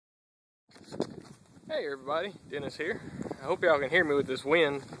Hey everybody, Dennis here. I hope y'all can hear me with this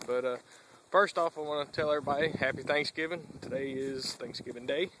wind, but first off I want to tell everybody Happy Thanksgiving. Today is Thanksgiving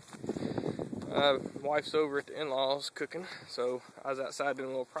Day. Wife's over at the in-laws cooking, so I was outside doing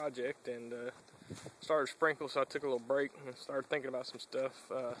a little project and started to sprinkle, so I took a little break and started thinking about some stuff.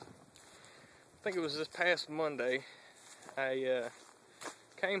 I think it was this past Monday, I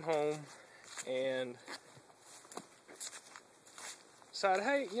came home and decided,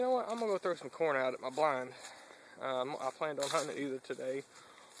 hey, you know what, I'm going to go throw some corn out at my blind. I planned on hunting it either today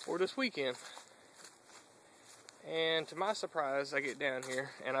or this weekend. And to my surprise, I get down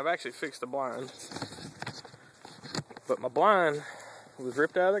here, and I've actually fixed the blind. But my blind was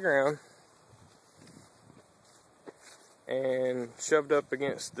ripped out of the ground and shoved up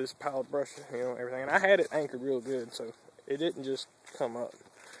against this pile of brush, everything. And I had it anchored real good, so it didn't just come up.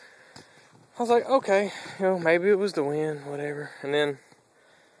 I was like, okay, maybe it was the wind, whatever. And then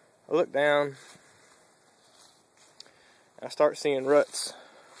I look down, I start seeing ruts.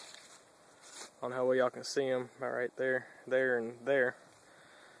 I don't know how well y'all can see them, about right there, there, and there.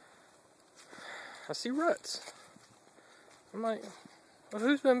 I see ruts. I'm like, well,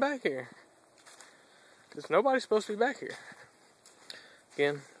 who's been back here? Because nobody's supposed to be back here.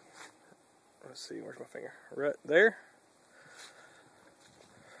 Again, let's see, where's my finger? Rut there.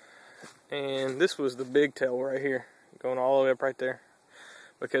 And this was the big tail right here, going all the way up right there.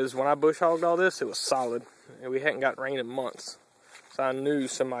 Because when I bush hogged all this, it was solid. And we hadn't got rain in months. So I knew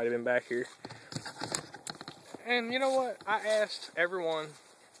somebody had been back here. And you know what? I asked everyone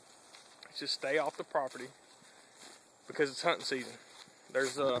to stay off the property because it's hunting season.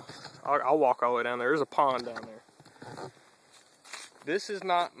 There's I'll walk all the way down there. There's a pond down there. This is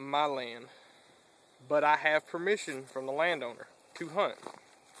not my land, but I have permission from the landowner to hunt.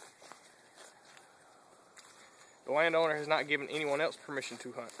 The landowner has not given anyone else permission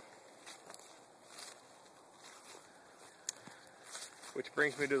to hunt. Which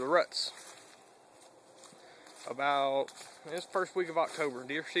brings me to the ruts. About this first week of October,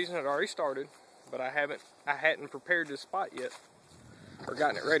 deer season had already started, but I hadn't prepared this spot yet, or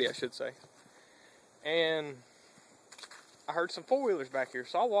gotten it ready, I should say. And I heard some four-wheelers back here,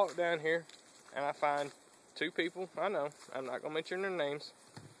 so I walk down here and I find two people. I know, I'm not gonna mention their names.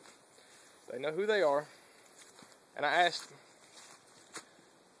 They know who they are. And I asked them,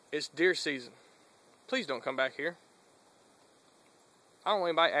 it's deer season. Please don't come back here. I don't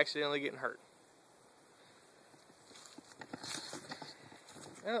want anybody accidentally getting hurt.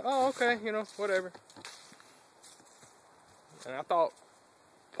 And, oh, okay, whatever. And I thought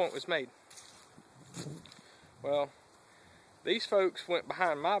point was made. Well, these folks went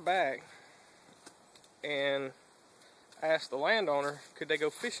behind my back and asked the landowner, could they go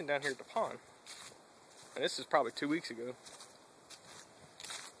fishing down here at the pond? And this is probably 2 weeks ago.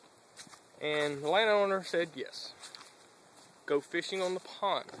 And the landowner said yes. Go fishing on the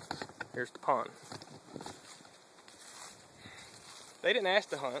pond. Here's the pond. They didn't ask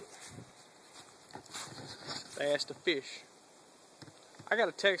to hunt. They asked to fish. I got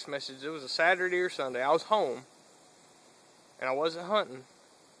a text message. It was a Saturday or Sunday. I was home. And I wasn't hunting.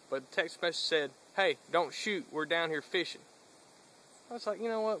 But the text message said, hey, don't shoot. We're down here fishing. I was like, you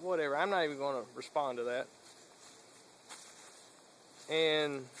know what, whatever. I'm not even going to respond to that.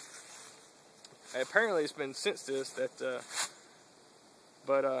 And apparently it's been since this that,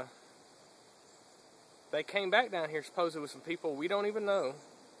 they came back down here supposedly with some people we don't even know.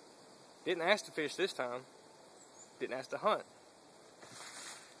 Didn't ask to fish this time. Didn't ask to hunt.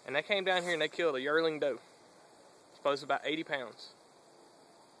 And they came down here and they killed a yearling doe. Supposed about 80 pounds.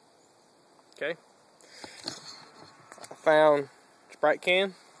 Okay. I found Sprite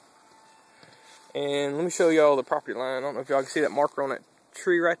can, and let me show y'all the property line. I don't know if y'all can see that marker on that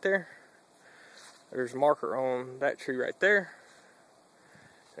tree right there. There's a marker on that tree right there.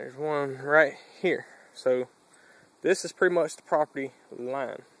 There's one right here. So this is pretty much the property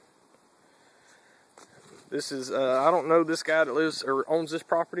line. This is I don't know this guy that lives or owns this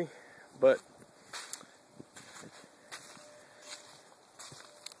property, but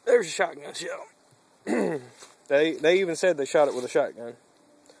there's a shotgun shell. They even said they shot it with a shotgun.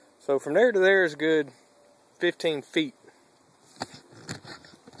 So from there to there is a good 15 feet.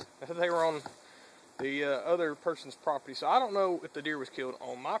 They were on the other person's property. So I don't know if the deer was killed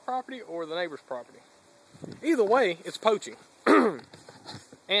on my property or the neighbor's property. Either way, it's poaching.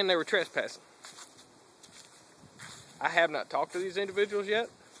 And they were trespassing. I have not talked to these individuals yet.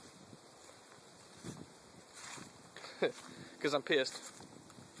 Because I'm pissed.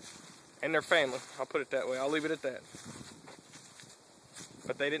 And their family, I'll put it that way. I'll leave it at that.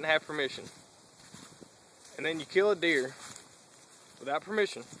 But they didn't have permission. And then you kill a deer without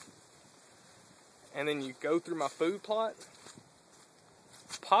permission. and then you go through my food plot,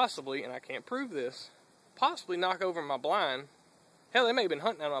 possibly, and I can't prove this, possibly knock over my blind. Hell, they may have been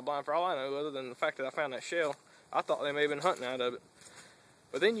hunting out of my blind for all I know, other than the fact that I found that shell. I thought they may have been hunting out of it.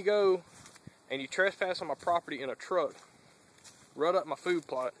 But then you go and you trespass on my property in a truck, rut up my food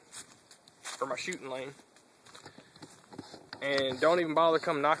plot, or my shooting lane, and don't even bother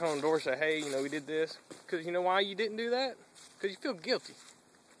come knocking on the door and say, hey, you know, we did this. Because you know why you didn't do that? Because you feel guilty.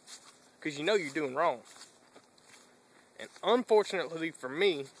 Because you know you're doing wrong. And unfortunately for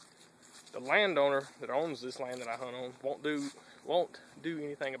me, the landowner that owns this land that I hunt on won't do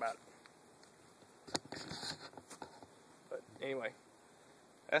anything about it. But anyway,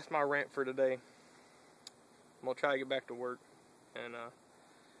 that's my rant for today. I'm gonna try to get back to work, and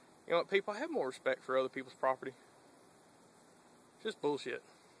you know what, people, have more respect for other people's property. It's just bullshit,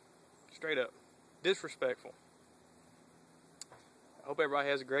 straight up, disrespectful. I hope everybody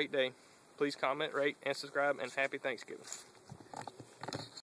has a great day. Please comment, rate, and subscribe, and happy Thanksgiving.